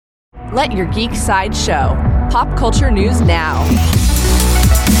Let your geek side show. Pop culture news now.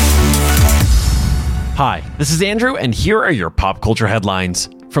 Hi, this is Andrew, and here are your pop culture headlines.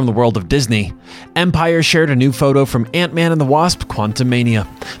 From the world of Disney, Empire shared a new photo from Ant-Man and the Wasp: Quantumania.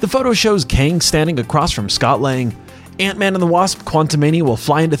 The photo shows Kang standing across from Scott Lang. Ant-Man and the Wasp: Quantumania will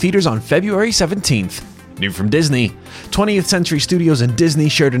fly into theaters on February 17th. New from Disney, 20th Century Studios and Disney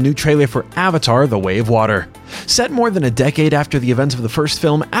shared a new trailer for Avatar: The Way of Water. Set more than a decade after the events of the first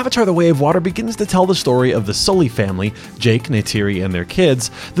film, Avatar: The Way of Water begins to tell the story of the Sully family, Jake, Neytiri, and their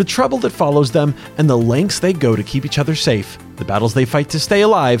kids, the trouble that follows them, and the lengths they go to keep each other safe, the battles they fight to stay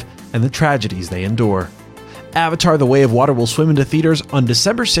alive, and the tragedies they endure. Avatar: The Way of Water will swim into theaters on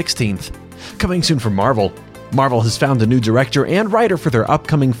December 16th. Coming soon from Marvel. Marvel has found a new director and writer for their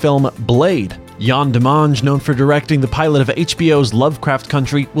upcoming film, Blade. Yann Demange, known for directing the pilot of HBO's Lovecraft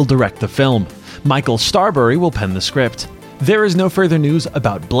Country, will direct the film. Michael Starbury will pen the script. There is no further news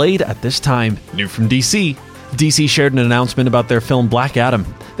about Blade at this time. New from DC. DC shared an announcement about their film Black Adam.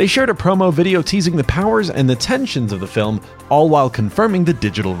 They shared a promo video teasing the powers and the tensions of the film, all while confirming the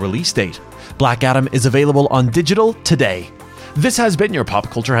digital release date. Black Adam is available on digital today. This has been your Pop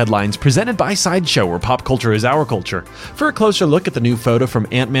Culture Headlines, presented by Sideshow, where pop culture is our culture. For a closer look at the new photo from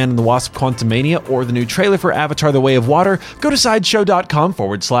Ant-Man and the Wasp: Quantumania or the new trailer for Avatar: The Way of Water, go to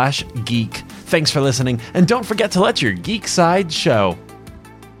sideshow.com/geek. Thanks for listening, and don't forget to let your geek side show.